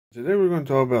Today we're going to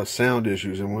talk about sound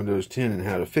issues in Windows 10 and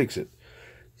how to fix it.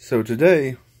 So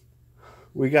today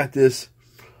we got this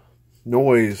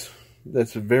noise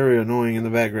that's very annoying in the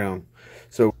background.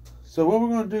 So what we're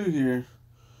going to do here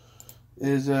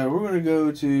is we're going to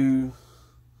go to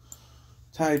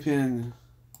type in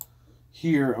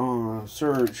here on a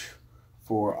search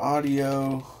for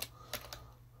audio,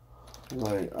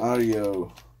 like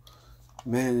audio,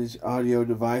 manage audio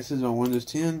devices on Windows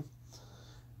 10.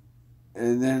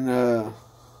 And then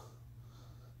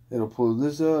it'll pull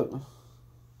this up.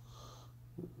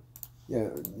 Yeah,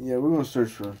 we're going to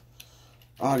search for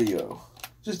audio.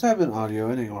 Just type in audio,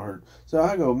 it ain't going to hurt. So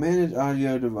I go manage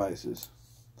audio devices.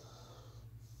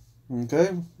 Okay,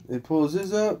 it pulls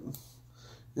this up.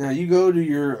 Now you go to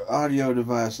your audio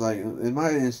device, like in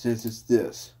my instance it's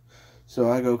this. So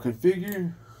I go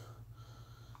configure.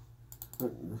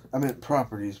 I meant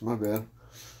properties, my bad.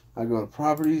 I go to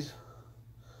properties.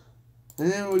 And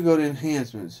then we go to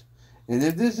enhancements. And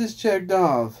if this is checked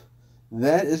off,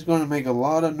 that is going to make a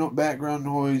lot of background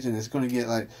noise, and it's going to get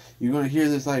like, you're going to hear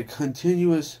this like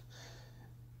continuous.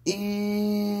 You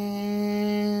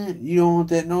don't want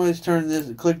that noise. Turn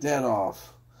this, click that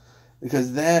off,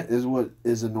 because that is what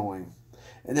is annoying.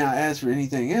 And now as for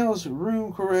anything else,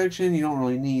 room correction, you don't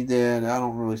really need that. I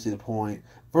don't really see the point.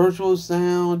 Virtual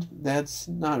sound, that's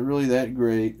not really that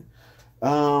great.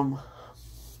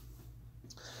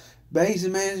 Bass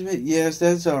management, yes,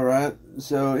 that's alright.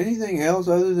 So anything else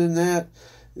other than that,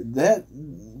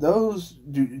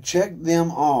 check them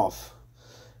off.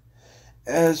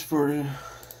 As for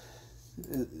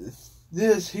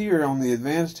this here on the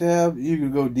advanced tab, you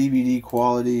can go DVD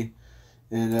quality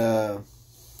and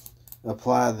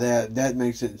apply that. That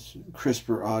makes it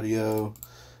crisper audio.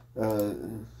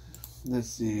 Let's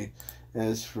see.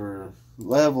 As for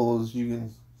levels, you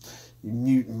can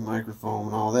mute microphone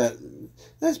and all that.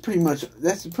 That's pretty much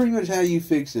how you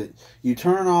fix it. You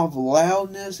turn off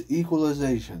loudness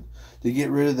equalization to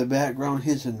get rid of the background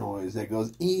hissing noise that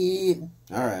goes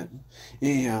Alright.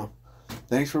 Anyhow,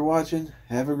 thanks for watching.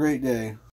 Have a great day.